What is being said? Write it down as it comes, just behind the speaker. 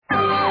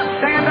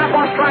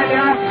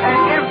Australia and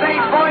give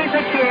these boys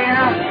a cheer.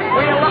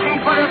 We're looking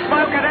for the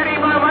smoke at any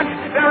moment.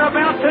 They're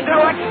about to do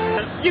it.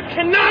 You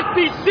cannot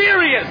be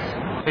serious!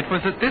 It was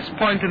at this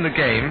point in the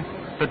game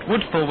that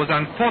Woodfull was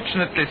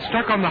unfortunately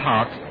struck on the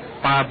heart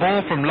by a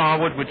ball from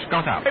Larwood which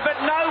got out. But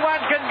no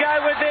one can go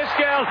with this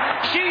girl.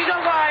 She's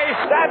away.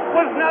 That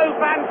was no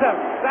phantom.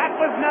 That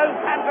was no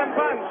phantom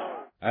punch.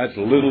 At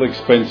little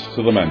expense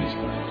to the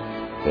management,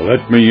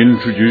 let me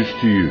introduce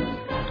to you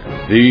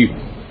the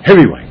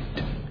heavyweight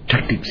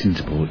tactics in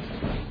sport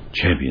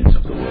champions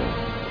of the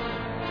world.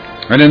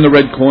 And in the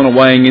red corner,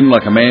 weighing in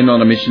like a man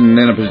on a mission and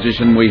in a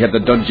position, we have the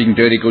dodging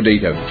dirty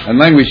Gordito. And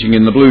languishing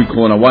in the blue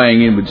corner,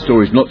 weighing in with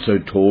stories not so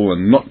tall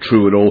and not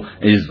true at all,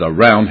 is the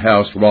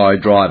Roundhouse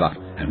Ride Driver.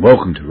 And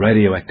welcome to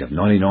Radioactive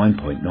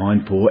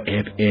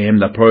 99.94 FM.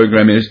 The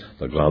program is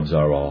The Gloves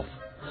Are Off.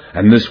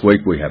 And this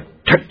week we have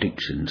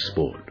Tactics in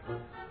Sport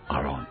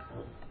are on.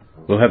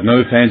 We'll have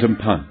no phantom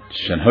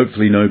punch and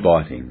hopefully no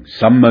biting.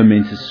 Some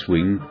momentous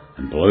swing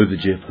and blow the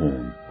Jeff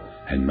horn.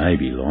 And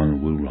maybe Lionel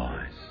will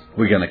rise.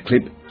 We're going to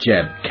clip,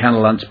 jab,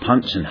 counter-lunge,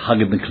 punch and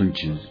hug in the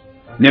clinches.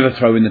 Never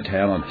throw in the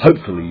towel and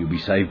hopefully you'll be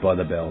saved by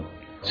the bell.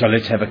 So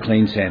let's have a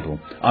clean sample,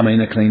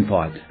 a clean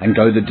fight, and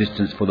go the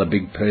distance for the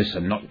big purse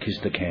and not kiss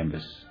the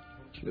canvas.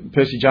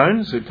 Percy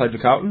Jones, who played for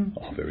Carlton.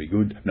 Oh, very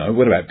good. No,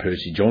 what about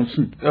Percy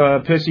Johnson?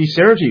 Percy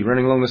Serity,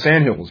 running along the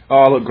sandhills.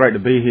 Oh, look, great to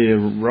be here,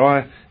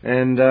 Rye.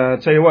 And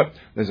tell you what,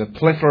 there's a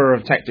plethora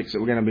of tactics that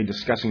we're going to be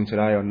discussing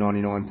today on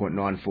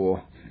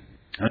 99.94.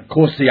 And of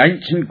course, the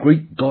ancient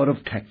Greek god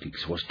of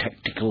tactics was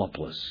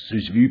Tacticalopolis,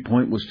 whose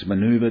viewpoint was to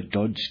manoeuvre,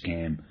 dodge,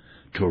 scam,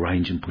 to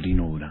arrange and put in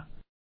order.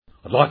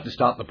 I'd like to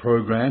start the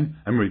program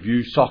and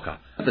review soccer.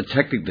 The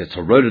tactic that's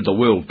eroded the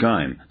world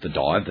game, the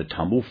dive, the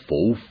tumble,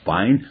 fall,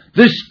 feign.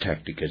 This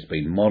tactic has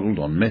been modelled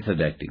on method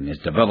acting as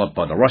developed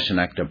by the Russian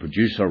actor,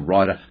 producer,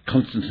 writer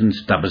Konstantin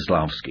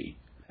Stanislavski.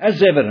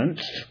 As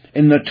evidenced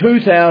in the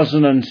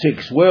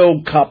 2006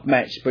 World Cup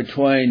match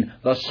between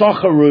the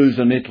Socceroos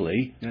and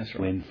Italy, that's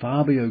right, when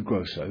Fabio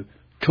Grosso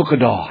took a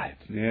dive.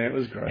 Yeah, it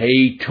was great.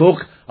 He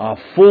took a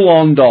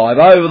full-on dive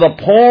over the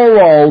poor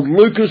old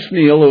Lucas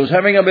Neal, who was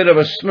having a bit of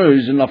a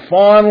snooze in the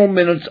final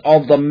minutes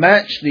of the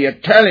match. The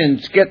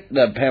Italians get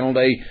the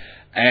penalty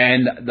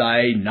and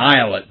they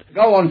nail it.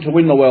 Go on to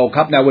win the World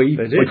Cup. Now, we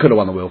could have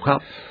won the World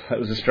Cup. That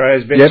was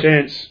Australia's best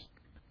chance.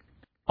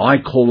 I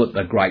call it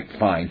the Great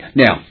Feign.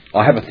 Now,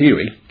 I have a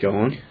theory. Go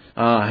on.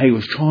 He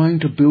was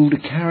trying to build a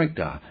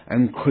character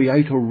and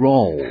create a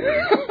role.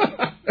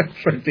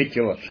 That's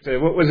ridiculous. So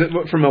what was it,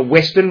 from a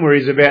Western where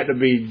he's about to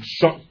be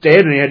shot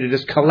dead and he had to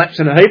just collapse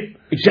in a heap?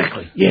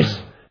 Exactly,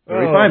 yes.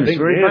 Very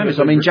famous.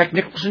 I mean, Jack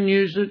Nicholson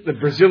used it. The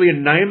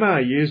Brazilian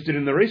Neymar used it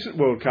in the recent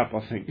World Cup,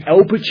 I think.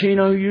 Al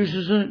Pacino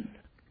uses it.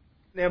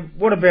 Now,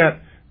 what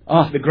about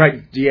the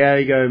great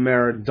Diego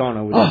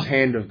Maradona with his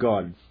hand of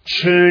God?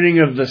 Churning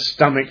of the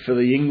stomach for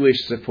the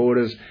English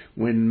supporters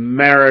when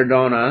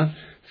Maradona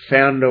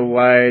found a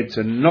way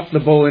to knock the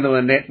ball into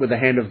the net with the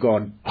hand of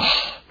God.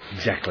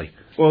 Exactly.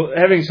 Well,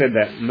 having said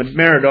that,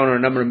 Maradona, a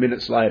number of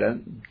minutes later,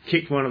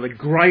 kicked one of the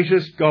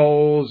greatest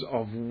goals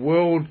of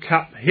World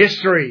Cup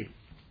history.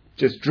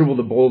 Just dribbled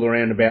the ball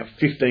around about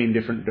 15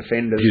 different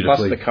defenders,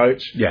 plus the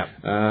coach. Yeah.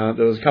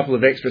 There was a couple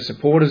of extra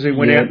supporters who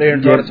went out there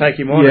and tried to take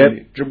him on. And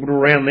he dribbled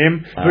around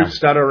them. Boot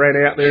Stutter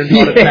ran out there and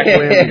tried to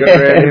tackle him. And got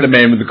around him. The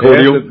man with the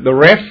cordial. The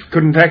ref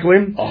couldn't tackle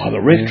him. Oh,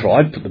 the ref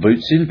tried, put the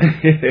boots in.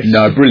 Yes.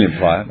 No, brilliant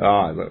player.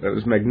 Oh, look, that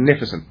was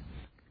magnificent.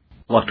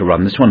 I'd like to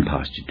run this one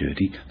past you,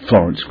 Dirty.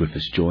 Florence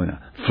Griffiths Joyner.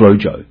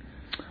 Flojo.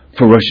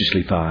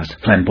 Ferociously fast,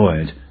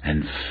 flamboyant,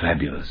 and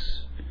fabulous.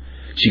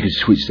 She could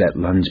switch that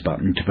lunge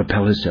button to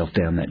propel herself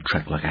down that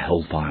track like a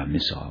Hellfire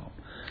missile.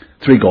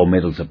 3 gold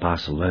medals at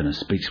Barcelona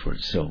speaks for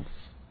itself.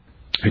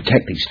 Her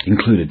tactics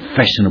included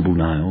fashionable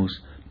nails,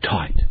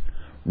 tight,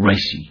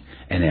 racy,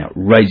 and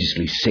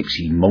outrageously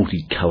sexy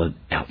multicoloured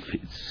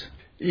outfits.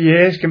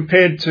 Yes,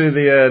 compared to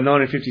the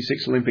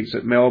 1956 Olympics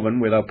at Melbourne,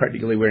 where they were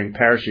practically wearing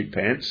parachute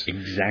pants.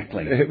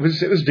 Exactly. It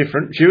was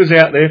different. She was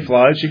out there,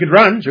 Flo. She could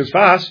run. She was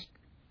fast.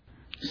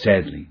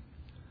 Sadly,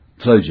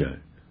 Flojo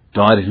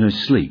died in her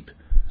sleep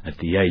at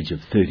the age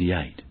of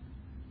 38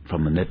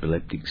 from an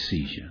epileptic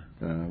seizure.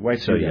 Way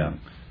too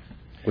young.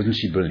 Wasn't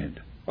she brilliant?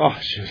 Oh,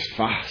 she was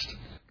fast.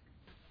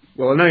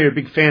 Well, I know you're a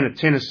big fan of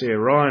tennis there,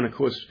 Ryan. Of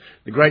course,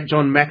 the great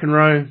John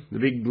McEnroe, the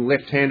big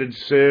left-handed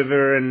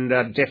server and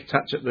deft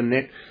touch at the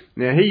net.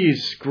 Now, he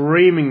used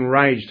screaming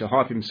rage to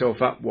hype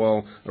himself up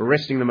while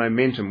arresting the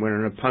momentum when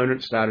an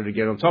opponent started to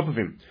get on top of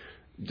him.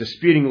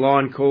 Disputing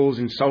line calls,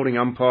 insulting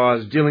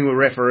umpires, dealing with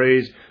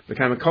referees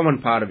became a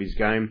common part of his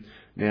game.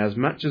 Now, as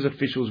much as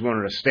officials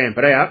wanted to stamp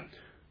it out,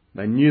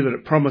 they knew that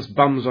it promised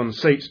bums on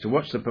seats to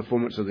watch the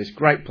performance of this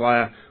great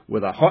player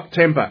with a hot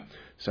temper.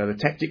 So the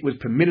tactic was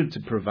permitted to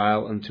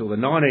prevail until the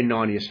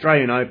 1990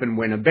 Australian Open,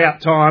 when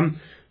about time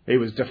he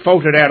was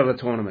defaulted out of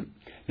the tournament.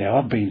 Now,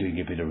 I've been doing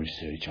a bit of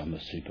research on the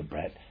Super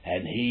Brat,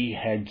 and he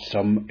had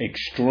some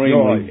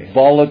extremely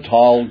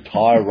volatile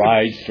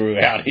tirades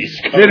throughout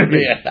his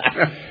career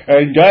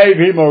and gave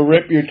him a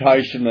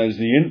reputation as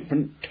the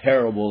infant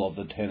terrible of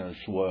the tennis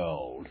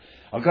world.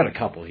 I've got a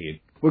couple here.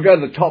 We'll go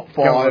to the top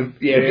Go 5. on.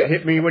 Yeah,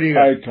 hit me. What do you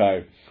got?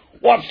 Okay.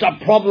 What's the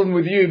problem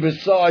with you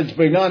besides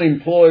being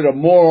unemployed, a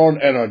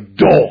moron, and a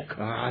dork?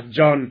 Ah,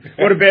 John.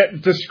 What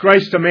about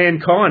disgrace to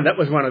mankind? That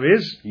was one of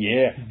his.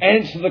 Yeah.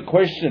 Answer the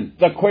question.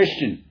 The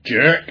question,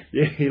 jerk.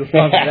 Yeah, he loved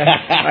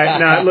that.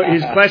 No, look,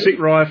 his classic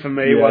rye for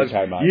me Yeah, was,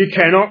 okay, mate. you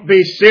cannot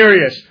be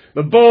serious.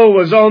 The ball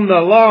was on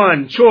the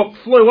line. Chalk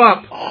flew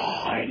up.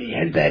 Oh, and he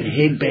had that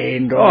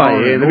headband Oh,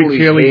 on. yeah, and the all big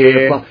his curly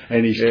hair.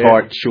 and his Yeah.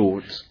 tight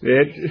shorts.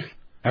 Yeah.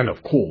 And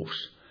of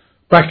course,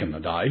 back in the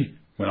day,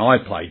 when I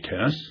played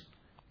tennis,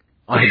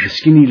 I had the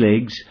skinny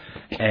legs,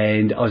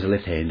 and I was a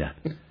left-hander.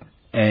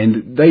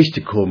 And they used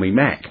to call me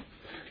Mac.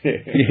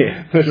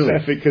 Yeah. Was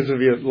that because of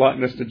your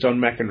likeness to John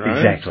McEnroe?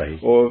 Exactly.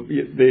 Or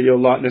your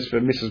likeness for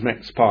Mrs.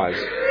 Mac's pies?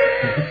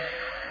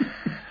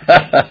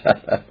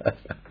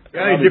 The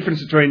only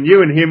difference between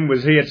you and him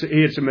was he had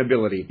some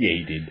ability. Yeah,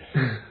 he did.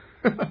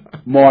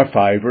 My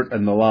favourite,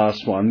 and the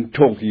last one,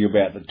 talking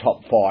about the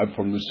top 5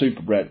 from the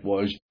Super Brat,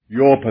 was,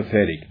 you're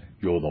pathetic.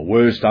 You're the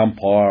worst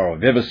umpire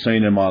I've ever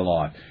seen in my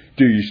life.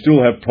 Do you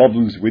still have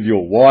problems with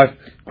your wife?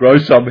 Grow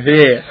some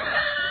hair.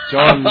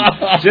 John,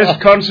 just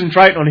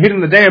concentrate on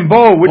hitting the damn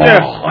ball, would you?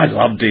 I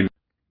loved him.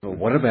 Well,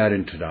 what about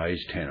in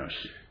today's tennis?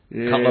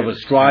 A couple of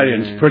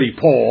Australians pretty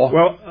poor.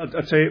 Well, I'll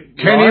tell you.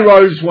 Kenny Rye-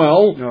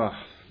 Rosewell, Oh,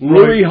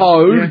 Louis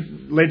Hode, yeah,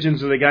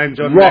 legends of the game,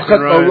 John Rocket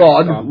McEnroe. the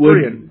Rod. Oh,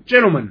 brilliant.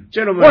 Gentlemen.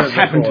 What's of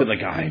happened to sport.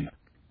 the game?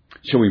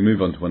 shall we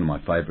move on to one of my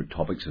favourite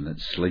topics, and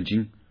that's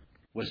sledging?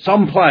 Where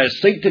some players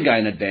seek to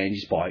gain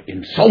advantage by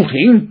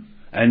insulting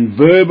and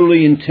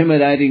verbally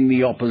intimidating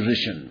the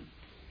opposition.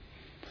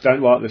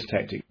 Don't like this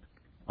tactic.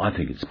 I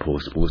think it's poor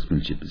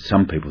sportsmanship, but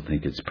some people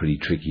think it's pretty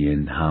tricky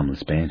and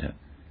harmless banter.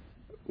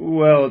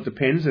 Well, it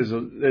depends. There's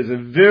a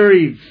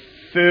very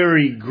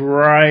furry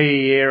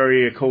grey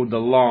area called the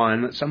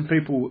line that some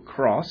people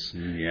cross.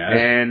 Yeah.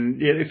 And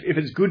yeah, if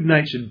it's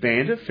good-natured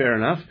banter, fair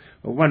enough.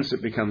 But once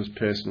it becomes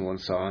personal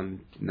and so on,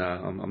 no,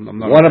 I'm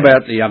not. What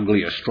about the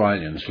ugly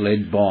Australians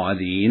led by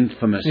the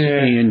infamous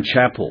Ian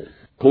Chappell?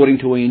 According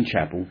to Ian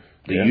Chappell,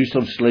 the use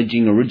of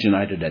sledging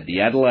originated at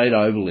the Adelaide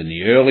Oval in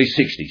the early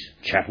 60s.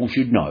 Chappell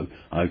should know.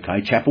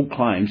 Okay, Chappell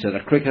claims that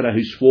a cricketer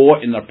who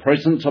swore in the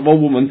presence of a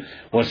woman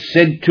was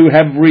said to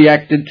have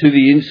reacted to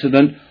the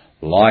incident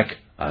like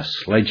a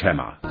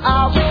sledgehammer.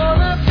 I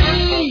wanna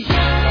be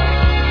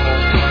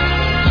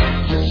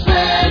the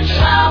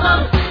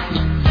sledgehammer.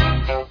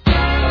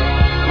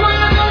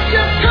 Why don't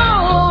you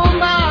call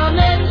my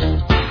name?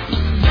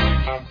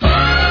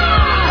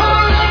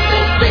 Oh, let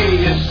me be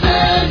a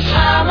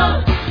sledgehammer.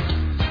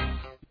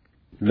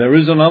 There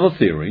is another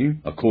theory,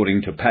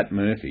 according to Pat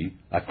Murphy,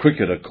 a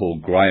cricketer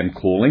called Graham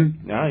Calling,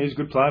 No, he's a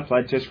good player.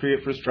 Played Test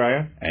cricket for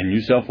Australia. and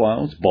New South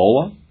Wales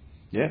bowler.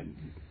 Yeah.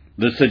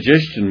 The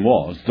suggestion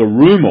was, the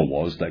rumour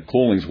was, that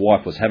Calling's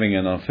wife was having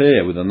an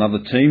affair with another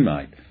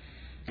teammate.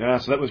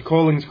 So that was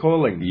Calling's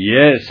calling.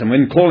 Yes, and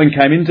when Calling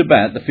came into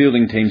bat, the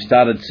fielding team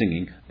started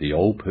singing the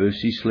old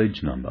Percy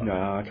Sledge number.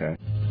 No, okay.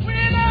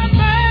 When a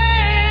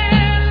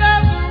man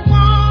loves a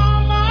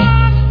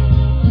woman,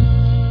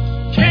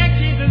 can't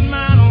keep his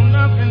mind on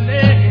nothing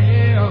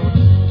else.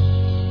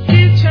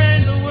 He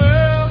changed the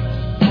world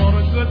for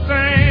the good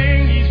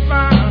thing he's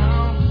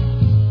found.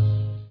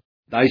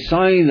 They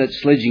say that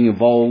sledging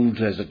evolved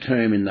as a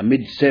term in the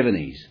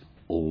mid-70s,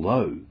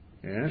 although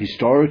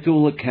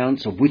historical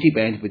accounts of witty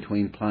banter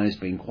between players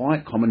being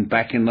quite common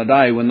back in the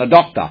day when the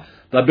Doctor,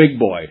 the big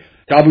boy,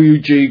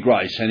 W.G.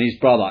 Grace and his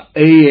brother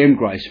E.M.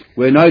 Grace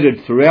were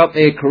noted throughout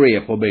their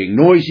career for being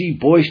noisy,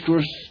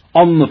 boisterous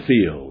on the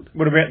field.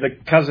 What about the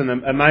cousin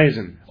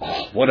Amazing?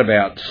 Oh, what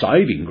about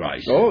saving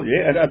Grace? Oh,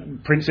 yeah,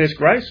 Princess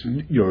Grace.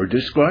 You're a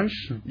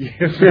disgrace. Yeah,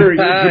 very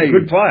good,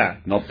 good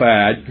player. Not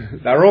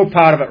bad. They're all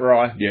part of it,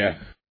 Rye. Yeah.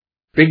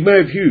 Big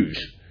Merv Hughes.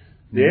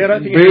 Yeah, I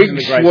don't think he was in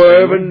Big the Grace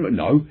swerving. family.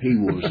 No, he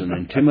was an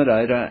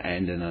intimidator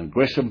and an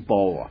aggressive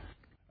bowler,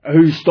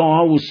 whose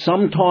style was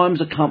sometimes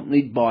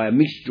accompanied by a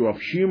mixture of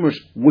humorous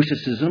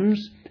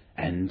witticisms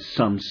and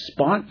some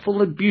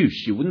spiteful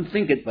abuse. You wouldn't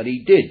think it, but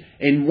he did.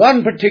 In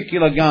one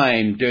particular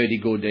game, Dirty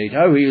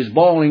Gordito, he was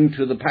bowling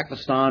to the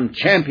Pakistan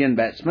champion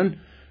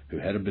batsman, who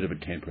had a bit of a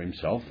temper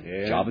himself,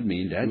 Javed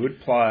Miandad. Good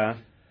player.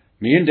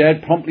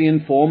 Miandad promptly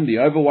informed the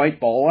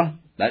overweight bowler,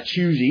 that's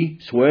Hughesy,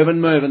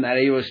 Swervin' Mervyn, that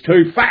he was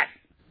too fat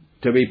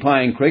to be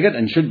playing cricket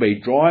and should be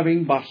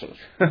driving buses.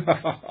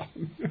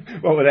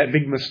 What with that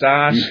big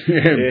moustache?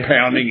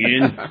 Pounding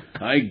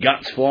in,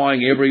 guts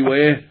flying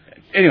everywhere.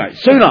 Anyway,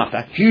 soon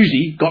after,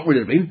 Hughesy got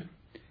rid of him,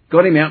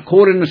 got him out,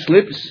 caught in the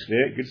slips.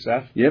 Yeah, good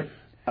stuff. Yep.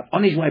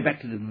 On his way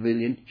back to the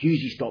pavilion,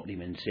 Hughesy stopped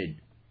him and said,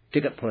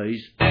 "Ticket,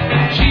 please."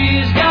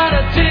 She's got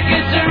a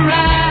ticket to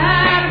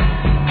ride.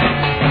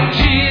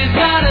 She's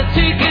got a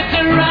ticket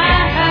to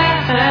ride.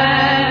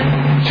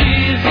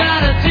 She's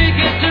got a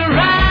ticket to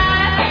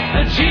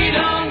ride. And she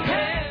don't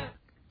care.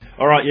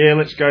 All right, yeah,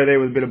 let's go there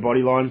with a bit of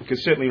body line,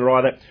 because certainly,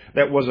 Rye,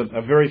 that was a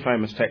very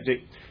famous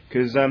tactic,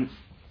 because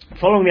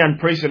following the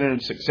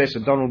unprecedented success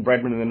of Donald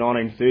Bradman in the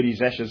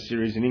 1930s Ashes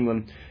series in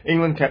England,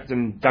 England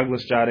captain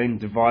Douglas Jardine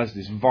devised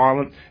this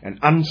violent and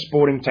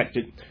unsporting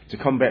tactic to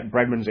combat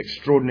Bradman's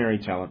extraordinary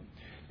talent.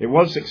 It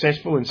was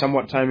successful in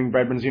somewhat taming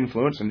Bradman's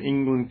influence, and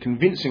England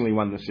convincingly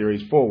won the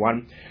series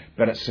 4-1,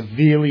 but it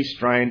severely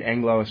strained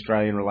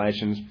Anglo-Australian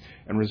relations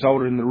and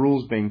resulted in the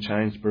rules being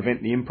changed to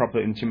prevent the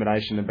improper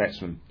intimidation of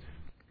batsmen.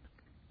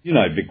 You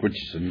know Vic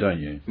Richardson, don't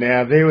you?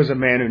 Now, there was a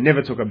man who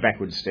never took a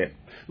backward step.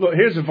 Look,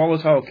 here's a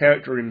volatile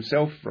character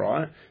himself,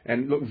 right?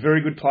 And look,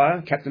 very good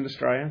player, captained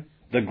Australia.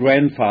 The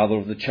grandfather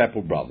of the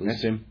Chappell brothers.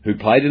 That's him. Who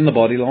played in the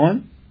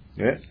bodyline.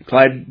 Yeah,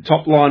 played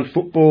top-line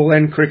football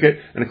and cricket,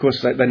 and of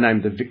course they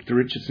named the Victor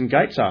Richardson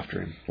Gates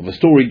after him. Well, the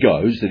story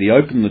goes that he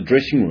opened the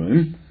dressing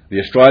room, the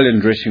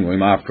Australian dressing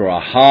room, after a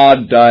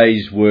hard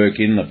day's work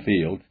in the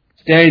field,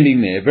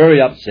 standing there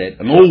very upset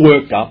and all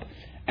worked up,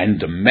 and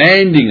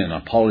demanding an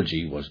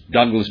apology was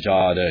Douglas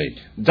Jardine.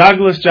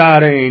 Douglas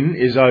Jardine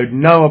is owed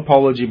no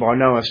apology by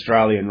no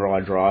Australian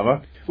ride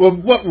driver. Well,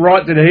 what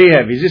right did he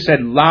have? He's just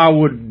had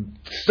Larwood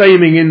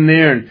steaming in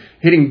there and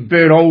hitting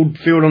Bert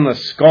Oldfield on the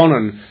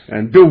scon,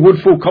 and Bill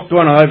Woodfull copped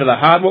one over the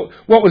heart.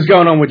 What was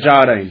going on with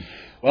Jardine?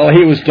 Well,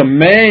 he was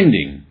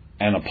demanding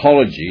an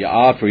apology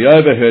after he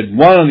overheard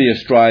one of the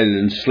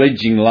Australians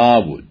sledging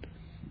Larwood.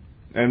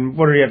 And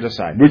what did he have to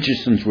say?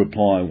 Richardson's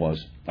reply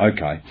was,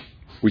 OK,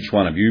 which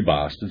one of you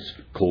bastards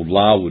called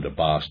Larwood a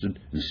bastard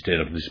instead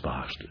of this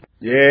bastard?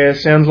 Yeah,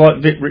 sounds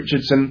like Vic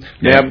Richardson.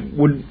 Yeah. Now,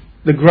 would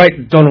the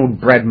great Donald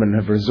Bradman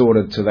have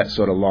resorted to that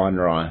sort of line,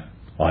 Rye?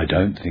 I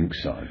don't think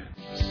so.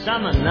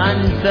 Summer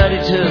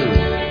 1932,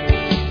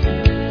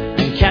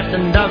 and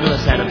Captain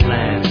Douglas had a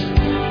plan.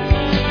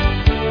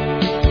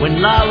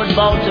 When Larwood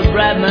bowled to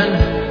Bradman,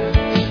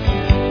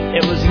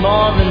 it was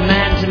more than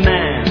man to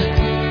man.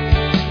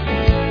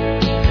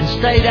 And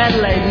State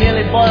Adelaide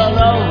nearly boiled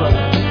over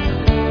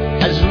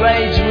as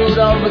rage ruled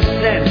over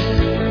sense.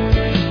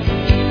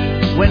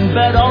 When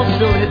Bert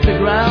Oldfield hit the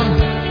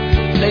ground,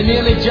 they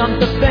nearly jumped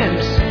the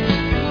fence.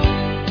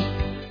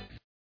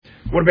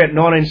 What about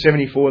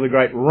 1974, the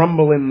great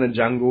Rumble in the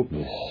Jungle?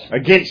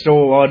 Against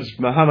all odds,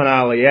 Muhammad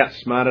Ali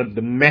outsmarted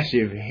the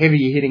massive,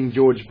 heavy-hitting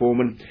George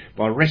Foreman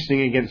by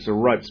wrestling against the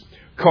ropes,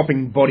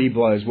 copping body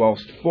blows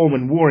whilst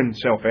Foreman wore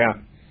himself out.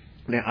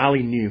 Now,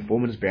 Ali knew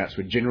Foreman's bouts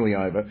were generally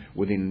over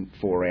within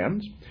 4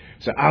 rounds,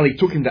 so Ali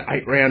took him to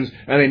 8 rounds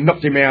and then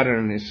knocked him out in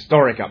an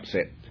historic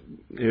upset.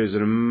 He was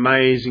an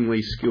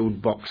amazingly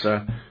skilled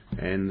boxer,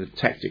 and the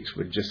tactics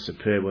were just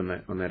superb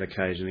on that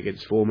occasion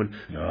against Foreman.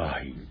 Oh,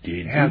 he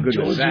did. How good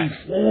was that?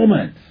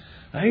 Foreman.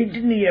 Hey,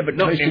 didn't he have a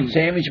toasted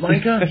sandwich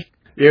maker?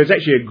 Yeah, it was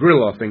actually a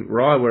grill, I think,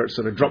 Rye, where it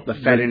sort of dropped the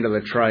fat into the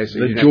tray. So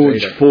the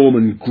George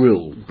Foreman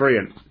grill.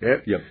 Brilliant.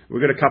 Yep. Yep.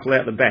 We've got a couple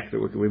out the back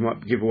that we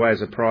might give away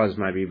as a prize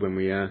maybe when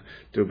we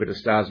do a bit of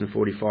Stars in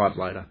 45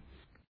 later.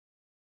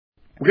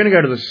 We're going to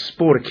go to the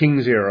Sport of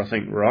Kings era, I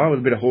think, Rye, with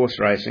a bit of horse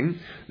racing.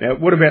 Now,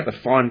 what about the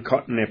Fine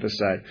Cotton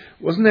episode?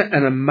 Wasn't that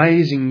an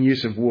amazing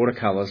use of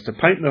watercolours to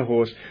paint the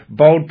horse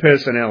bold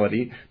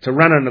personality, to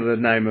run under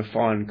the name of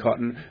Fine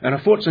Cotton, and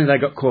unfortunately they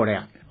got caught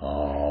out.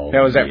 Oh,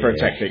 how was that for a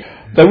tactic?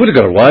 They would have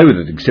got away with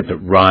it, except it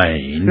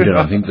rained, and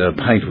I think the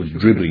paint was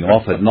dribbling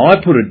off it. And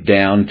I put it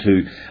down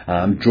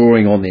to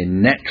drawing on their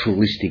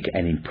naturalistic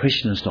and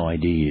impressionist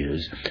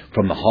ideas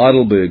from the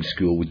Heidelberg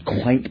school, with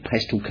quaint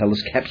pastel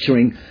colours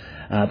capturing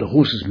the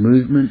horse's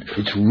movement,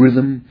 its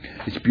rhythm,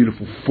 its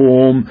beautiful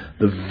form,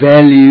 the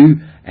value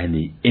and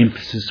the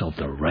emphasis of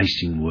the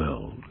racing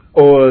world.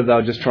 Or they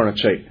were just trying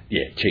to cheat.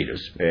 Yeah,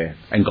 cheaters. Yeah.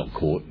 And got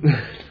caught.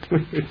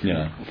 You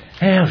know,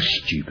 how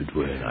stupid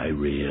were they,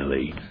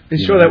 really?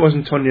 You sure that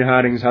wasn't Tonya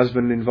Harding's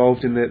husband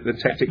involved in the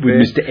tactic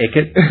with there? Mr.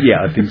 Eckert?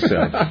 Yeah, I think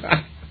so.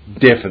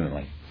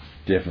 Definitely.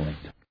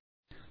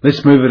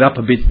 Let's move it up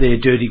a bit there,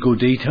 Dirty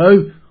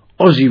Gordito.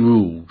 Aussie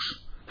rules.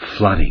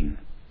 Flooding.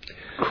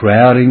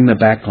 Crowding the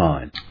back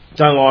line.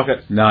 Don't like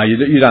it. No,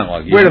 you don't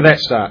like it. Where did that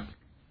start?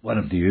 One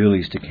of the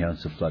earliest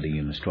accounts of flooding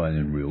in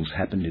Australian rules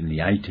happened in the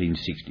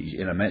 1860s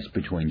in a match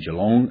between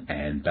Geelong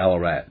and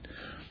Ballarat.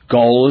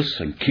 Goalless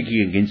and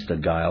kicking against the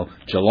gale,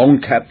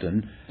 Geelong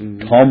captain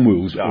Tom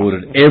Wills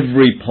ordered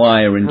every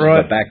player into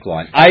the back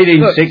line.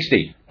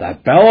 1860. The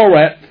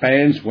Ballarat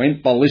fans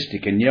went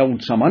ballistic and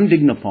yelled some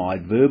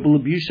undignified verbal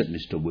abuse at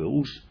Mr.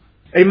 Wills.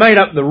 He made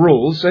up the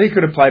rules, so he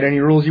could have played any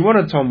rules he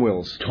wanted, Tom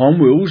Wills. Tom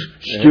Wills,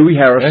 Stewie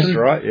Harrison. That's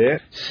right, yeah.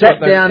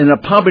 Sat down in a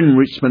pub in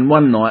Richmond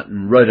one night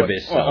and wrote a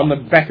bestseller. On the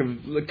back of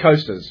the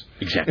coasters.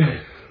 Exactly.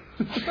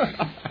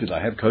 Did they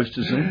have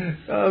coasters then?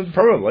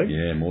 Probably.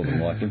 Yeah, more than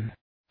likely.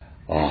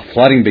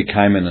 Flooding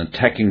became an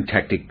attacking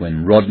tactic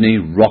when Rodney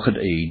Rocket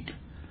Eade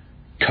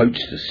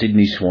coached the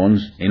Sydney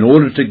Swans in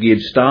order to give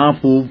star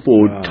full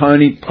forward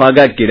Tony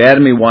Plugger, get out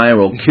of me way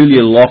or I'll kill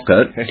you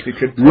Lockett,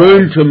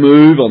 room to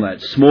move on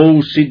that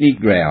small Sydney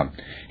ground.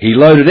 He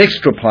loaded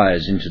extra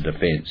players into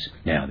defence.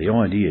 Now, the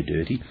idea,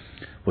 Dirty,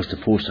 was to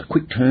force a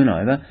quick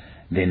turnover,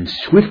 then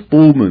swift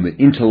ball movement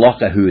into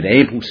Locker, who had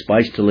ample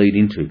space to lead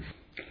into.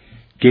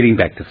 Getting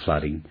back to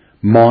flooding,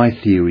 my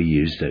theory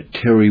is that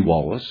Terry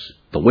Wallace,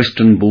 the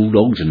Western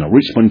Bulldogs and the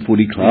Richmond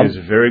Footy Club. He was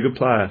a very good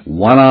player.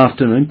 One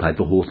afternoon, played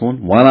for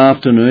Hawthorn,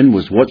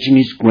 was watching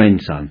his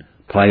grandson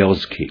play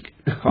Auskick,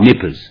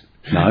 nippers,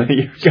 No.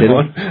 Go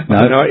on.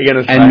 I know what you're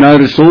going to say. And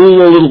notice all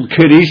the little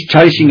kiddies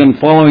chasing and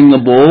following the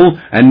ball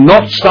and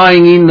not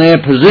staying in their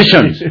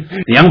positions.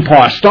 The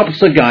umpire stops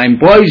the game,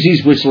 blows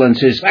his whistle and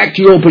says, back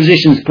to your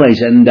positions,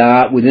 please. And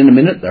within a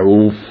minute, they're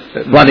all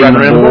flooding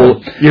the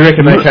ball. You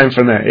reckon they came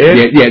from that,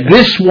 yeah? Yeah.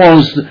 This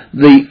was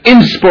the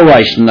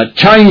inspiration that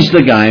changed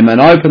the game and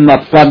opened the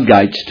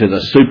floodgates to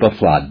the super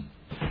flood.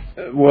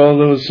 Well,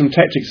 there was some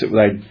tactics that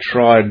they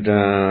tried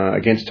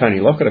against Tony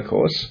Lockett, of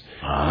course.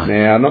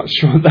 Now, I'm not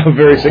sure they were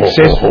very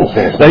successful.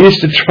 They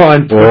used to try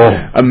and put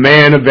a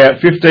man about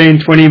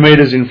 15, 20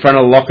 metres in front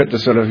of Lockett to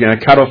sort of,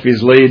 cut off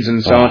his leads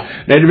and so on.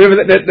 Now,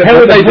 remember that how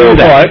would they do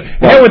that?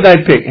 How would they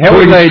pick? How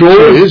would they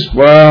choose?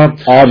 Well,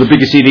 the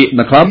biggest idiot in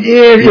the club?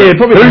 Yeah,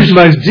 probably who's the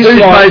most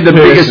disliked made the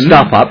biggest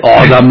stuff up?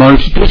 The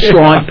most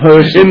disliked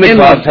person in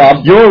the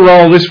club. Your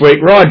role this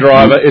week, Rye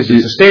Driver, is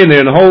to stand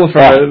there in the hole for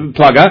a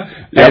plugger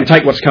and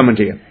take what's coming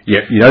to you.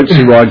 Yeah, you don't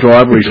see Rye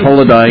Driver, he's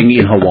holidaying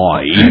in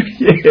Hawaii.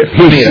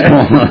 He's on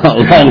a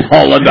long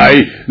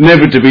holiday,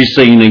 never to be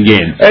seen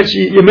again.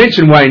 Actually, you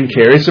mentioned Wayne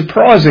Carey. It's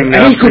surprising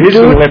for his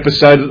little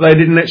episode that they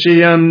didn't actually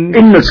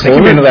stick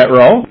him into that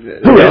role.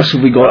 Who else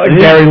have we got?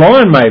 Gary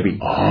Lyon, maybe.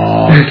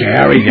 Oh,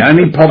 Gary.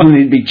 He'd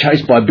probably be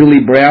chased by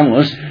Billy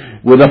Brownless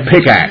with a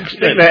pickaxe.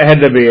 That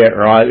had to be it,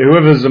 right?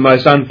 Whoever's the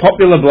most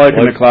unpopular bloke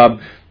in the club,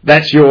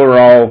 that's your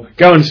role.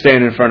 Go and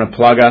stand in front of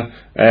Plugger,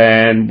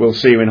 and we'll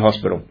see you in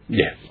hospital.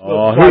 Yeah.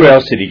 Who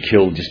else did he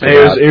kill? Just he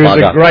was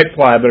a great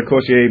player, but of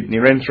course he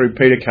ran through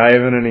Peter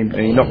Caven and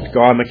he knocked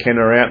Guy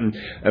McKenna out,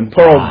 and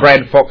poor old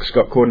Brad Fox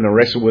got caught in a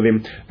wrestle with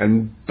him,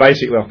 and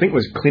basically I think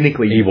was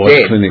clinically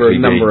dead for a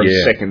number of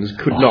seconds,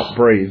 could not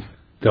breathe.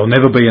 There'll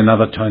never be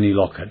another Tony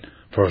Lockett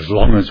for as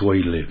long as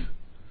we live.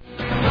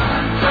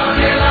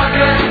 Tony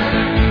Lockett.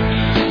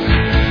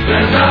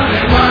 There's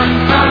only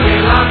one Tony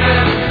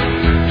Lockett.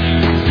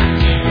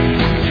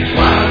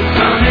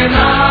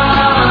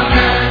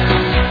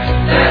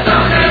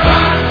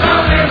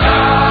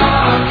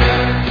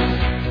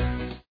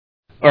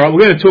 All right,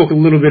 we're going to talk a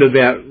little bit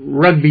about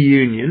rugby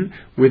union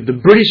with the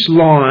British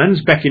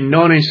Lions back in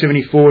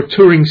 1974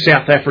 touring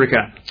South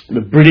Africa. The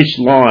British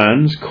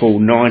Lions call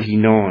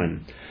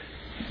 99.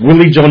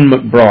 Willie John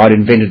McBride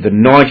invented the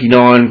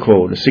 99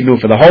 call to signal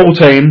for the whole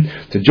team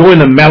to join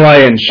the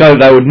melee and show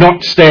they would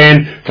not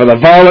stand for the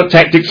violent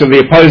tactics of the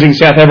opposing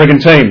South African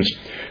teams.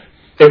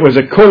 It was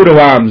a call to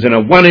arms in a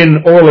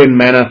one-in, all-in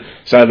manner,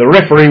 so the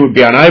referee would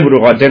be unable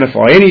to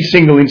identify any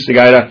single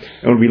instigator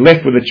and would be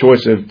left with the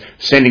choice of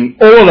sending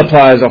all the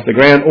players off the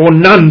ground or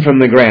none from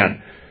the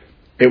ground.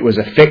 It was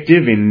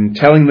effective in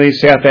telling these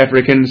South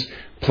Africans,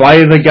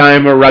 play the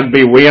game of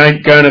rugby, we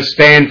ain't going to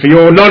stand for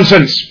your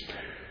nonsense.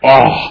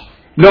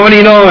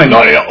 99.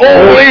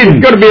 All in.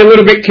 You've got to be a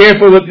little bit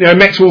careful that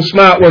Maxwell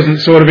Smart wasn't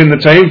sort of in the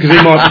team because he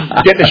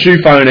might get the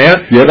shoe phone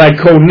out. Yeah. They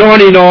called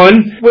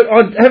 99. Well,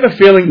 I have a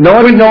feeling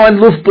 99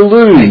 Luft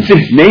balloons.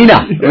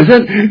 Nina, is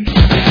it?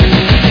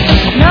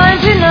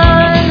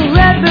 99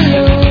 red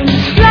balloons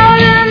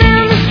floating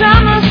in the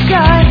summer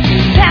sky.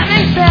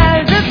 Panic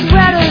bells, it's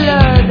red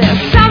alert.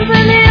 There's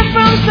something here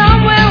from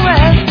somewhere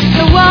west.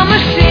 The war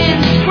machine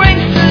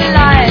springs to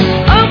life,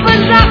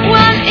 opens up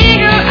one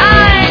eager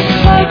eye,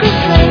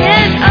 focusing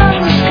in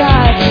on the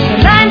sky. The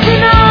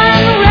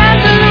 99 red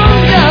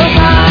balloons go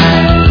by.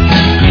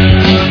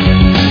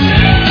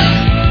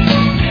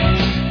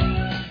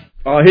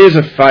 Oh, here's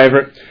a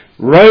favourite.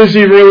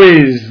 Rosie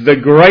Ruiz, the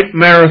great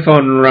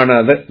marathon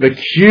runner, the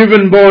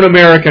Cuban-born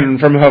American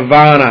from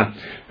Havana,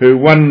 who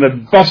won the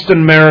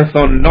Boston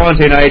Marathon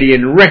 1980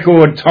 in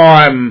record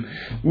time.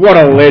 What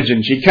a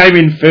legend. She came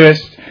in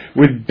first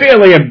with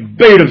barely a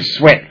bead of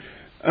sweat.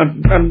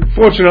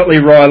 Unfortunately,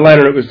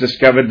 later it was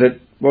discovered that,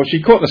 well,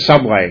 she caught the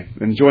subway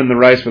and joined the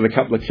race with a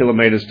couple of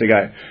kilometres to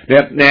go.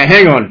 Now,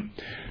 hang on.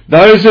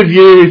 Those of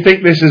you who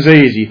think this is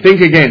easy,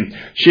 think again.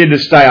 She had to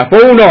stay up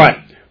all night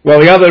while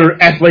the other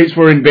athletes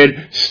were in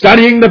bed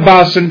studying the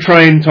bus and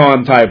train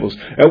timetables.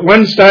 At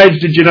one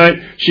stage, did you know,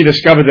 she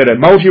discovered that her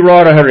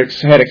multi-rider had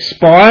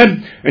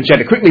expired and she had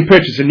to quickly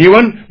purchase a new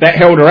one. That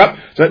held her up.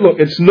 So look,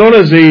 it's not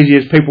as easy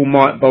as people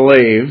might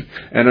believe,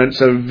 and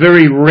it's a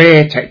very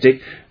rare tactic.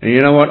 And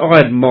you know what? I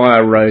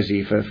admire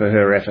Rosie for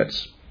her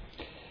efforts.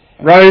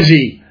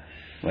 Rosie,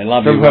 we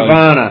love from you,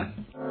 Havana.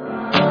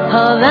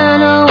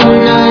 Havana,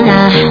 oh, na,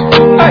 na.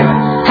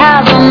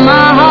 Half of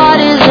my heart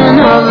is in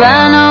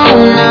Havana,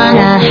 oh, na,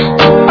 na.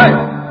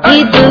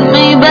 He took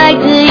me back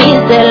to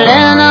East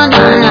Atlanta,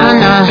 na, na,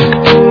 na.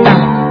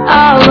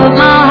 All of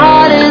my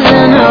heart is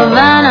in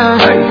Havana.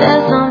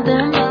 There's something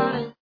about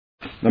it.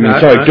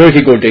 Sorry,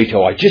 Dirty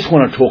Gordito, I just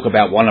want to talk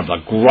about one of the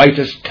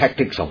greatest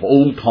tactics of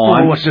all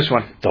time. Oh, what's this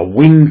one? The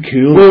wind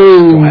killed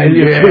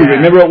Australia.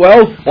 Remember it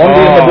well? The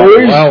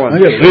boys? Well,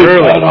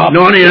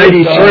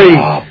 1983.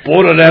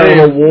 Brought it out of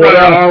the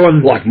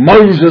water like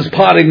Moses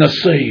parting the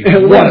sea.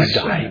 What a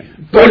day.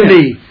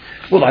 Bondi.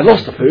 Well, they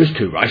lost the first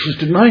two races,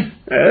 didn't they?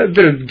 A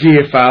bit of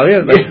gear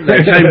failure.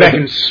 They came back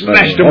and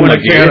smashed them when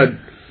it counted.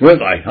 Weren't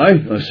they? They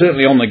were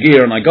certainly on the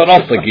gear, and they got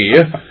off the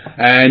gear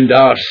and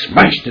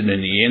smashed it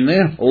in the end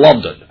there.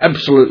 Loved it.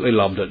 Absolutely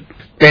loved it.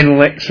 Ben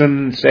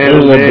Lexon,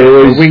 All the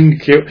boys.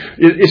 Winged Kill.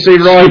 You see,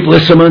 right? Skip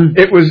Lisserman.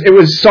 It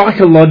was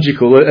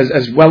psychological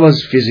as well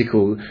as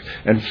physical.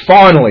 And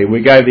finally,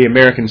 we gave the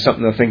Americans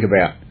something to think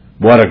about.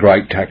 What a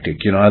great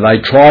tactic, you know. They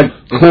tried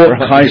court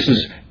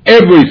cases,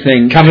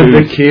 everything. Covered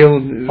the kill,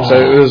 so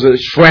it was a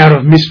shroud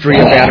of mystery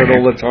about it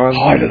all the time.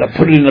 Hide it up,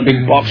 put it in a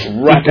big box,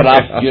 wrap it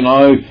up, you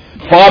know.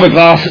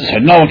 Fiberglass it so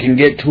no one can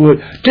get to it.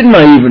 Didn't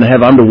they even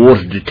have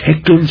underwater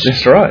detectives?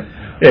 That's right.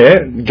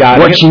 Yeah,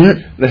 watching it.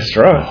 That's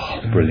right.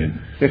 Oh, brilliant.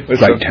 It was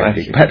Great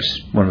tactic. Perhaps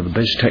one of the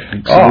best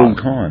tactics of all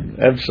time.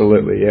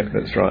 Absolutely, yeah,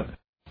 that's right.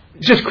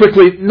 Just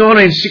quickly,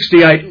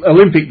 1968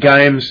 Olympic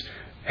Games,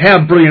 how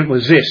brilliant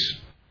was this?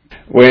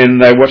 When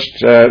they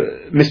watched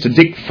Mr.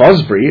 Dick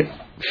Fosbury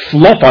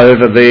flop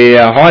over the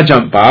high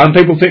jump bar, and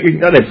people thinking,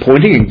 they're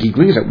pointing and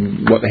giggling, is that,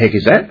 what the heck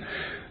is that?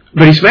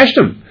 But he smashed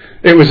them.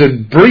 It was a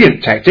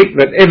brilliant tactic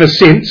that ever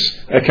since,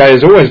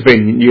 has always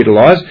been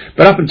utilised,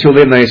 but up until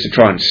then they used to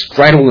try and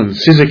straddle and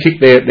scissor kick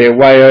their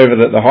way over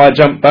the high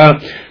jump bar.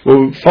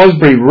 Well,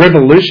 Fosbury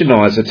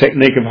revolutionised the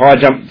technique of high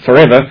jump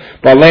forever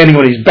by landing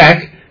on his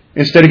back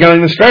instead of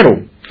going the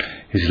straddle.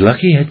 He's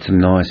lucky he had some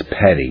nice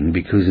padding,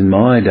 because in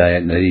my day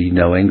at the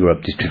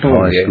Noangarup District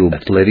High School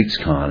Athletics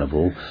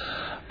Carnival,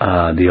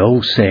 the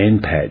old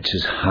sand patch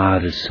is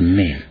hard as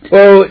cement.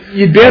 Well,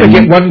 you'd be able to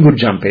get one good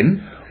jump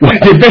in.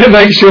 You better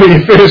make sure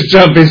your first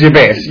jump is your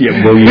best.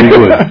 Yeah, well, you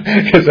would.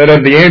 Because they'd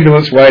have the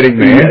ambulance waiting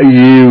there.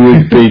 You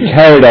would be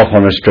carried off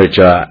on a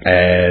stretcher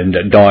and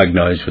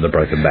diagnosed with a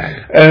broken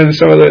back. And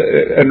so,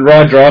 and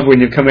Ride Drive, when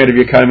you've come out of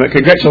your coma,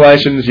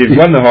 congratulations, you've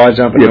won the high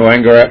jump at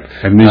Noangarup.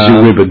 And there's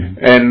your ribbon.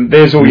 And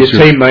there's all your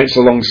teammates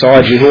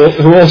alongside you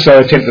who also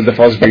attempted the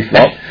Fosbury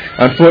flop.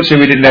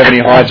 Unfortunately, we didn't have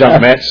any high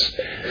jump mats.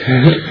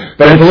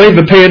 But I believe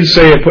the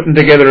PNC are putting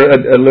together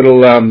a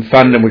little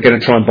fund, and we're going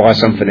to try and buy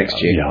some for next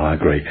year. Yeah, I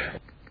agree.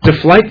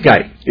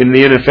 Deflategate in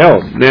the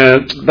NFL. Now,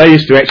 they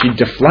used to actually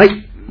deflate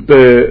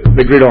the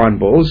gridiron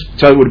balls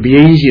so it would be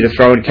easier to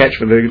throw and catch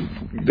for the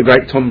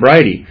great Tom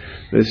Brady.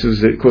 This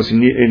was, of course,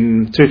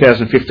 in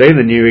 2015,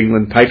 the New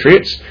England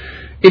Patriots.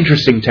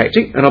 Interesting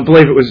tactic, and I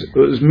believe it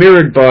was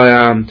mirrored by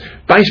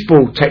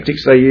baseball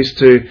tactics. They used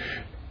to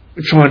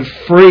try and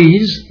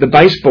freeze the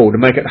baseball to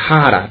make it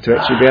harder to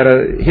actually be able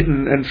to hit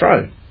and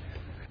throw.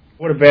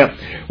 What about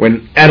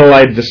when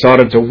Adelaide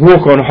decided to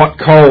walk on hot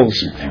coals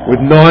with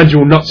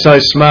Nigel Not So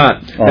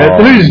Smart?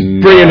 Whose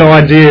brilliant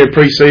idea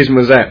pre-season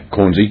was that?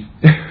 Cornsey.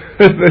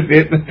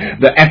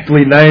 the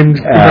aptly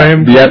named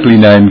Graham. The aptly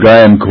named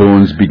Graham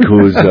Corns,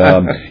 because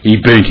he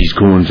burnt his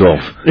corns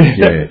off.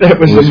 Yeah. That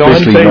was the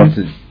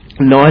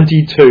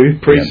 1992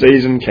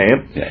 pre-season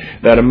camp. Yeah.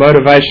 They had a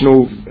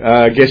motivational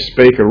guest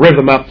speaker, rev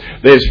them up.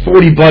 There's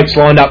 40 blokes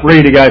lined up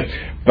ready to go.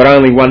 But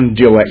only one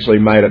Jill actually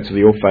made it to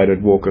the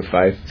ill-fated Walk of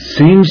Faith.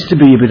 Seems to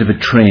be a bit of a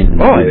trend with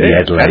the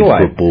Adelaide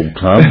Football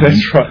Club.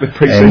 That's right, the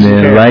pre-season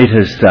and their camp.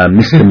 latest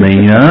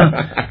misdemeanour,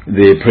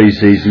 their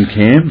pre-season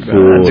camp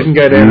for didn't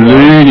go down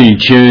Looney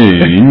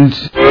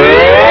Tunes.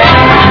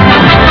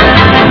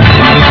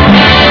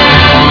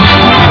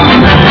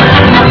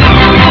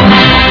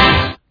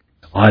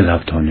 I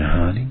love Tonya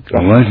Harding.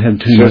 I won't have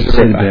too much to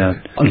say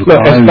about...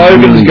 Look, as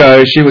bogans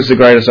go, she was the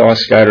greatest ice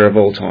skater of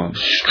all time.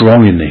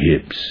 Strong in the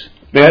hips.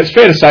 Now, it's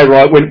fair to say,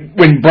 right,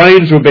 when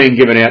brains were being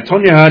given out,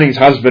 Tonya Harding's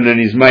husband and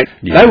his mate,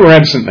 they were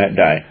absent that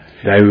day.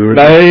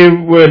 They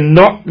were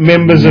not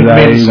members of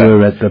Mensa. They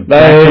were at the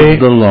back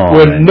of the line. They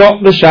were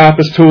not the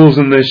sharpest tools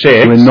in the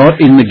shed. They were not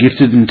in the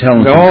gifted and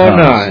talented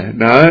class.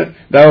 No.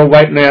 They were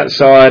waiting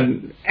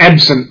outside,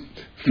 absent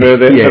for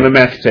the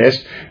math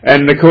test.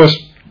 And, of course,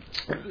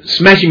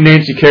 smashing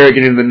Nancy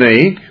Kerrigan in the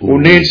knee. Well,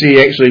 Nancy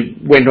actually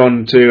went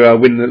on to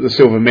win the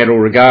silver medal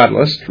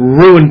regardless.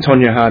 Ruined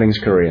Tonya Harding's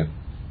career.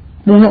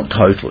 Well, not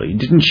totally.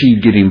 Didn't she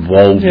get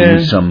involved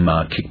in some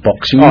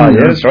kickboxing? Oh,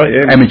 yeah, that's right,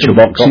 yeah. Amateur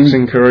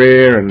boxing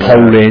career and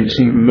pole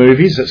dancing.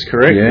 Movies, that's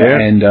correct, yeah.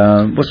 And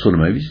what sort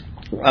of movies?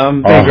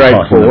 B-grade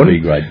porn.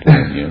 B-grade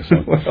porn, yeah.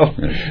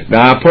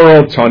 Nah, poor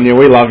old Tonya,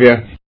 we love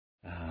you.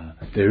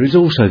 There is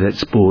also that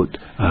sport,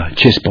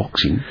 chess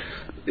boxing.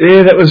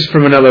 Yeah, that was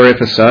from another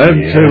episode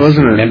too,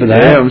 wasn't it? Remember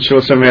that? Yeah, I'm sure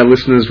some of our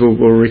listeners will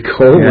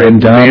recall.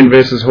 And, man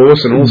versus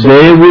horse and all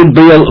sorts. There would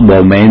be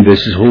man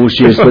versus horse,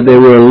 yes, but there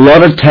were a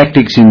lot of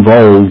tactics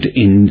involved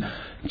in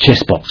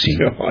chess boxing.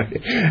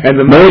 And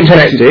the main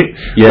tactic,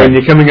 when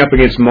you're coming up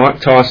against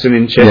Mike Tyson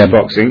in chess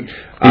boxing,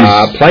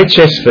 play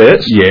chess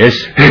first. Yes.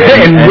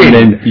 and win.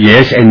 And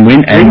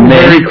win. And then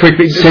very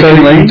quickly,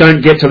 secondly, so you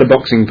don't get to the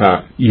boxing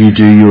part. You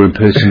do your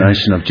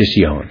impersonation of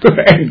Jesse Owens.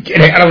 And get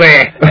out of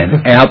there.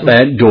 And out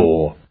that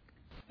door.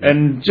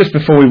 And just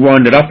before we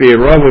wind it up here,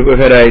 Roy, we've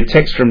had a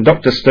text from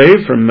Dr.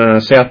 Steve from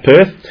South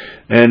Perth,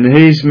 and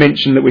he's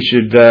mentioned that we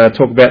should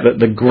talk about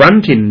the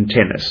grunt in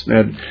tennis.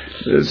 Now,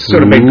 it's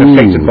sort of been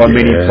perfected by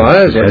many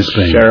players, like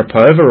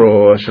Sharapova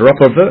or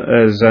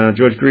Sharapova, as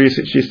George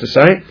Grusich used to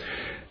say.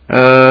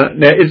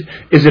 Now,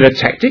 is it a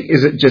tactic?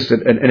 Is it just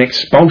an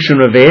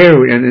expulsion of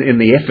air in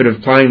the effort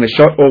of playing the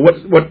shot? Or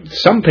what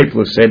some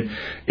people have said,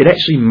 it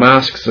actually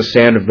masks the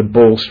sound of the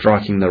ball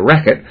striking the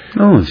racket.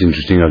 Oh, it's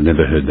interesting. I've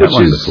never heard that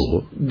one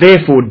before.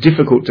 Therefore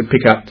difficult to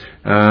pick up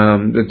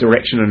the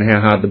direction and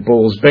how hard the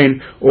ball's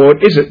been. Or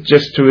is it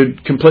just to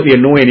completely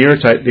annoy and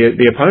irritate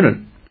the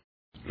opponent?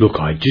 Look,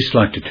 I'd just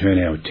like to turn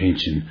our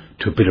attention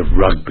to a bit of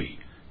rugby.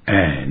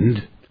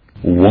 And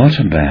what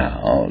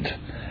about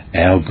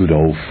our good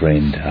old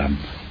friend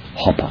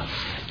Hopper?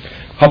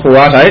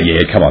 Hopperate?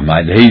 Yeah, come on,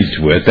 mate. He's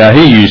worth that.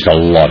 He used a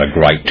lot of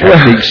great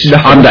tactics.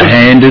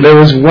 Underhanded. There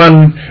was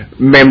one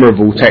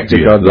memorable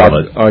tactic,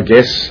 I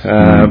guess,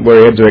 where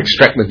he had to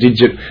extract the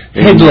digit.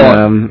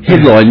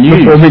 Headline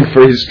news. Performing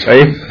for his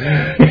team.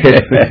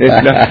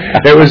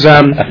 It was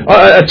a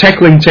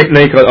tackling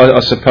technique, I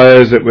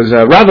suppose, that was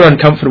rather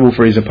uncomfortable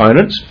for his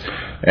opponents.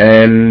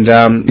 And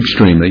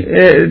extremely,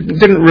 it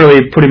didn't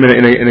really put him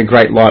in a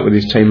great light with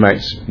his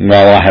teammates.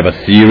 Well, I have a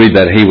theory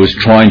that he was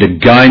trying to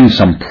gain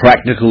some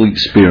practical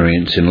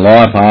experience in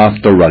life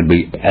after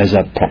rugby as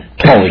a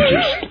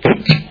proctologist.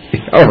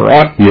 All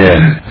right.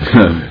 Yeah.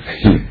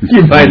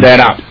 You made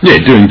that up. Yeah,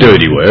 doing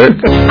dirty work.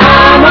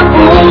 I'm a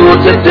fool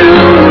to do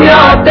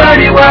your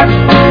dirty work.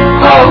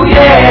 Oh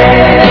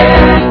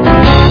yeah.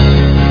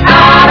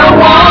 I don't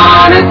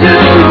wanna do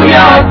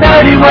your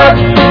dirty work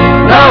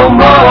no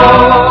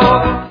more.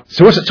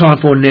 So what's it time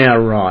for now,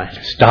 right?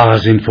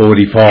 Stars in 45.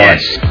 The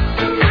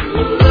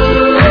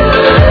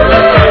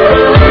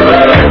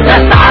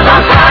stars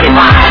on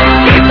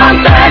 45 keep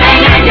on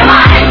turning in your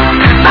mind,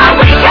 but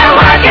we can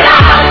work it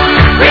out.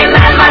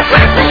 Remember,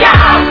 twist the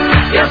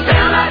shout. You'll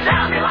still not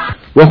down the line.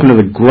 Welcome to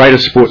the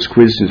greatest sports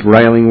quiz since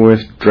Ray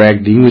Illingworth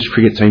dragged the English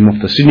cricket team off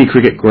the Sydney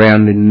Cricket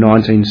Ground in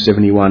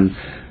 1971.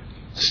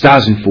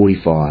 Stars in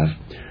 45.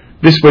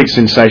 This week's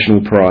sensational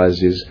prize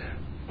is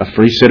a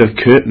free set of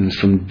curtains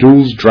from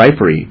Dools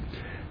Drapery.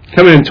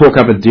 Come in and talk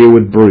up a deal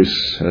with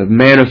Bruce, a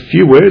man of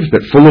few words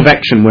but full of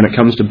action when it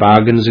comes to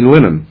bargains in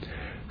linen.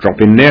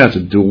 Drop in now to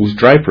Dools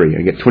Drapery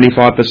and get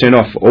 25%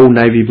 off all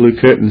navy blue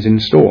curtains in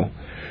store.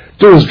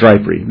 Dools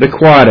Drapery, the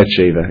quiet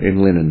achiever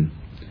in linen.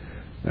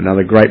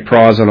 Another great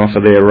prize on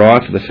offer there,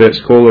 right, for the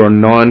first caller on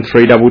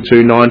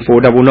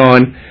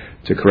 93229499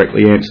 to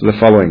correctly answer the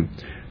following.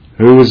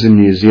 Who was the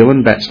New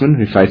Zealand batsman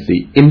who faced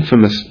the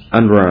infamous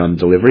underarm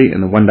delivery in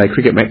the one-day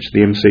cricket match at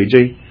the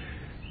MCG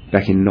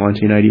back in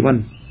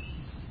 1981?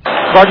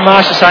 Rod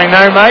Master saying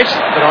no, mate,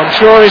 but I'm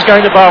sure he's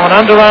going to bowl an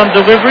underarm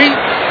delivery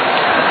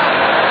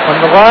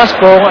on the last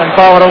ball and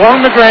bowl it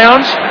along the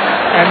ground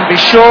and be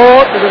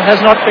sure that it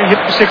has not been hit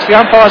for six. The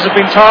umpires have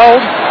been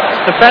told,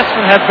 the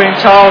batsmen have been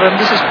told, and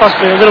this is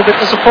possibly a little bit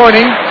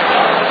disappointing.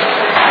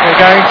 They're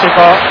going to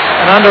bowl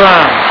an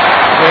underarm.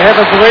 We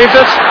never believed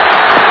it.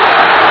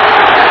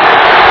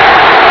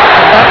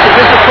 That's a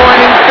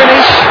disappointing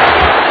finish.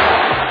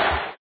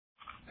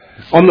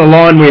 On the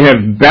line we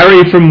have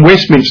Barry from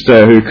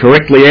Westminster, who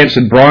correctly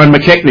answered Brian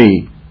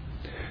McKechnie.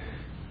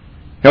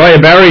 How are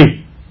you, Barry?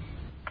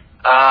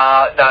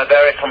 No,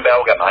 Barry from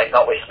Belga, mate,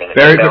 not Westminster.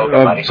 Barry from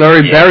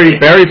Belga.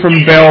 Barry from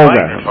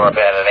Belga. For about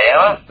an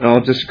hour.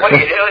 What are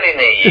you doing in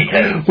there, you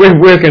two? We're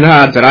working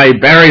hard today,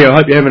 Barry. I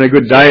hope you're having a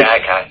good day. Yeah,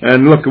 okay.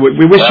 And look,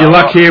 we wish you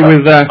luck here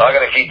with... I've got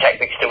a few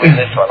tactics to win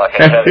this one, I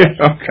can tell you.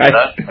 Okay. You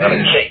know, I've got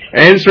to cheat.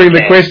 Answering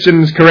the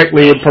questions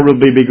correctly would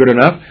probably be good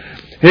enough.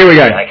 Here we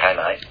go. Okay,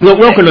 mate. Look,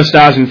 welcome to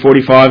Stars in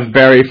 45,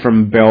 Barry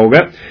from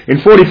Belga.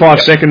 In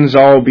 45 seconds,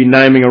 I'll be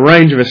naming a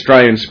range of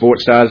Australian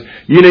sports stars.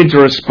 You need to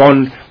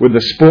respond with the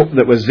sport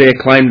that was their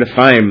claim to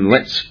fame.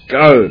 Let's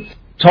go.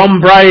 Tom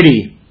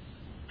Brady.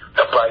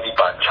 The Brady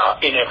Bunch,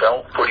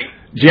 NFL, footy.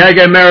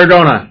 Diego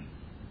Maradona.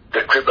 The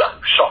dribbler,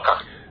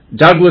 soccer.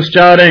 Douglas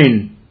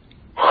Jardine.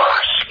 Oh,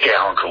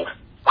 scoundrel.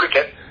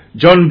 Cricket.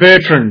 John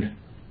Bertrand.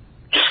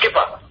 The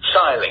skipper,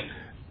 sailing.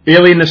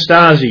 Eli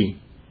Nastasi.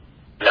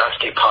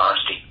 Nasty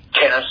pasty.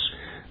 Tennis.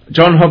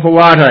 John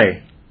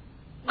Hopewate.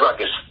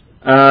 Ruggers.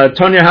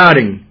 Tonya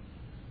Harding.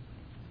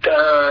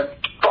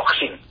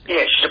 Boxing.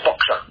 Yeah, she's a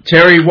boxer.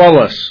 Terry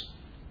Wallace.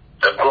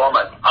 The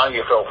Grommet,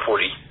 AFL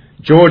footy.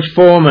 George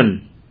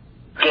Foreman.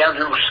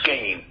 Downhill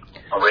skiing,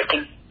 I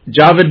reckon.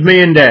 Javed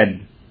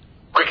Miandad.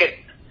 Cricket.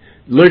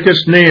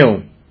 Lucas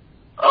Neal.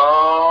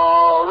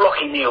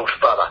 Rocky Neal's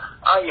brother.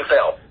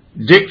 AFL.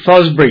 Dick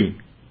Fosbury.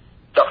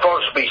 The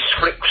Fosbury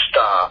slip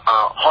star.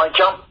 High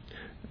jump.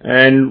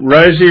 And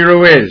Rosie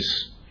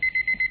Ruiz.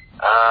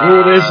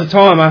 There's the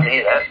timer.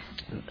 Hear that?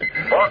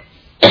 What?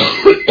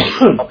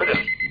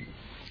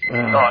 I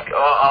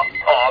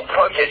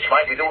protest,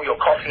 mate, with all your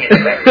coughing in the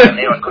background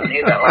there. I couldn't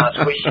hear that last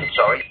question,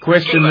 sorry.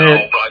 Question there.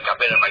 there. I'm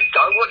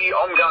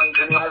going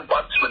to the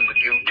ombudsman with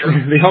you two.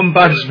 The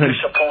ombudsman.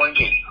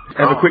 Disappointing.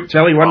 Have a quick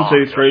tally. 1,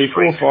 2, 3,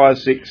 4, 5,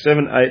 6,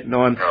 7, 8,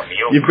 9.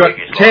 You've got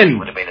 10. You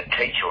would have been a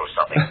teacher or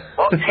something.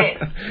 What,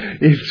 10?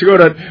 You've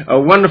scored a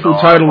wonderful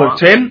total of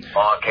 10.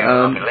 I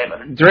counted up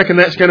 11. Do you reckon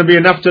that's going to be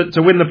enough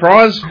to win the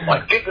prize?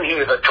 I didn't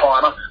hear the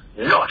timer.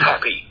 Not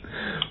happy.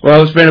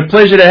 Well, it's been a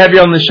pleasure to have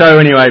you on the show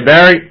anyway,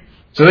 Barry.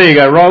 So there you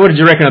go, Ryan. What did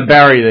you reckon of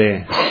Barry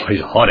there? Oh,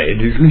 he's a hothead,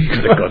 isn't he?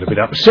 Could have got a bit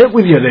upset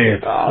with you there.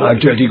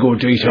 Dirty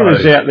Gordito. He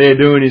was out there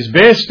doing his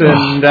best.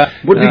 And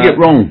what did he get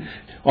wrong?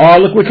 Oh,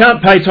 look, we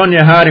can't pay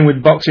Tonya Harding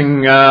with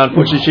boxing.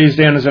 Unfortunately, she's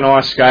down as an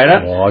ice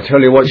skater. Oh, I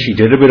tell you what, she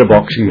did a bit of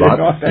boxing,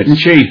 didn't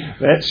she?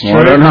 That's true.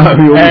 I don't know.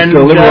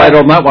 You'll deliberate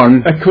on that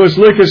one. Of course,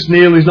 Lucas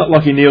Neal is not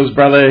Lachie Neal's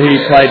brother.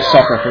 He played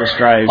soccer for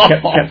Australia.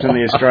 Captain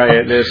the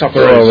Australia, the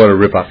Socceroos. Oh, what a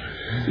ripper.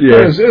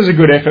 Yeah. It was a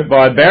good effort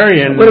by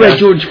Barry. And what about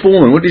George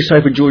Foreman? What do you say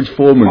for George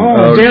Foreman?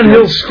 Oh,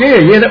 downhill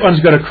steer. Yeah, that one's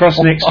got a cross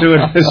next to it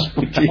as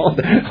well.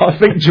 I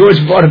think George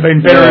might have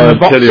been better in the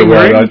boxing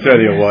ring. I tell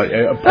you what,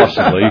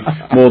 possibly,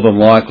 more than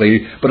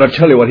likely. But I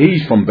tell you what,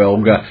 he's from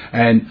Belga,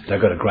 and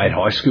they've got a great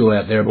high school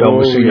out there,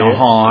 Belga Senior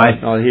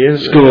High,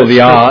 School of the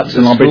Arts,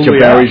 and I bet you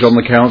Barry's on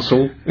the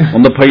council,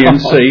 on the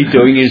PNC,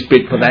 doing his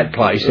bit for that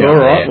place. All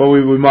right, well,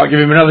 we might give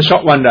him another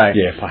shot one day.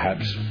 Yeah,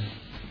 perhaps.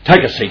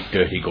 Take a seat,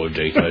 Dirty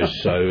Gorditos.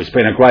 So it's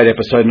been a great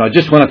episode, and I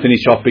just want to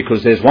finish off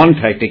because there's one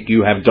tactic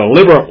you have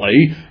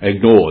deliberately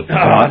ignored.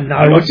 Oh,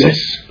 no, what's this?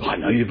 I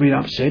know you've been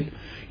upset.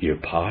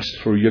 You've passed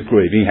through your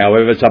grieving.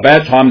 However, it's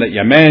about time that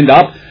you manned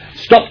up,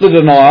 stop the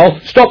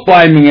denial, stop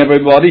blaming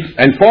everybody,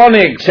 and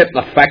finally accept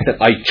the fact that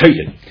they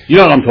cheated. You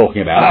know what I'm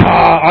talking about.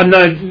 I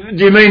know.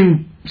 Do you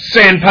mean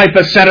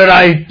Sandpaper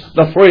Saturday?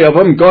 The three of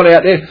them got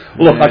out there.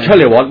 Look, I tell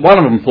you what, one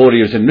of them thought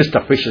he was in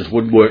Mr. Fisher's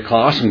woodwork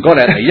class and got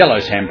out the yellow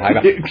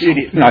sandpaper.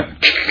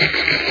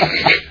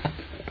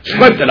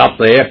 Scraped it up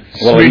there.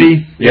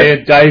 Sweetie,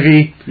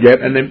 Davey,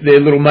 and their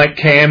little mate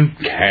Cam.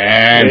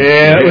 Yeah,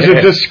 it was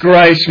a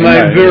disgrace,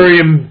 mate. Very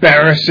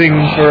embarrassing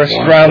for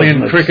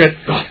Australian cricket.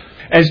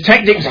 As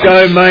tactics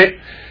go, mate.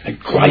 It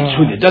grates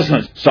with you, doesn't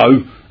it?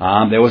 So,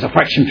 there was a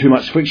fraction too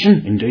much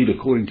friction, indeed,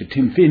 according to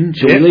Tim Finn.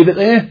 Shall we leave it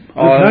there?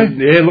 Okay.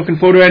 Yeah, looking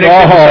forward to our next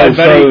episode,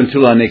 buddy. So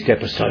until our next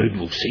episode,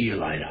 we'll see you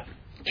later.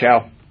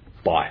 Ciao.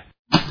 Bye.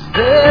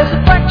 There's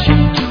a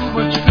fraction too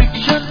much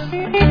friction.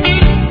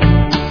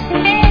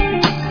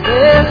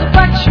 There's a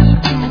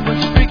fraction too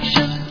much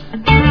friction.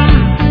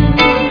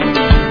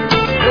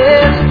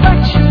 There's a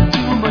fraction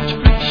too much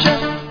friction.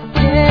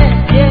 Yeah.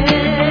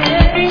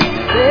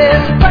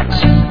 There's a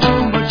fraction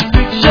too much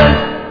friction.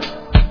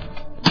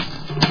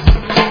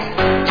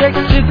 Take a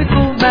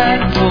typical man,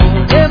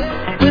 hold him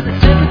with a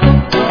typical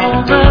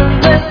woman.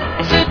 Then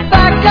sit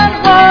back and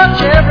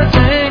watch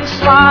everything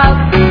slide.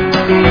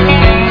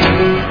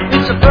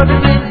 It's a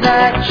perfectly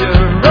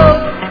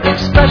natural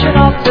expression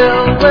of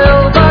ill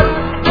will, but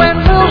when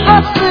will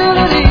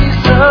hostility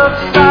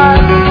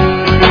subside?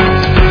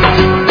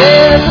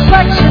 There's a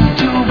fraction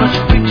too much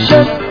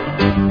friction.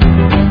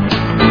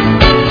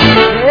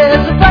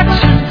 There's a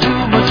fraction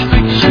too much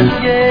friction,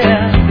 yeah.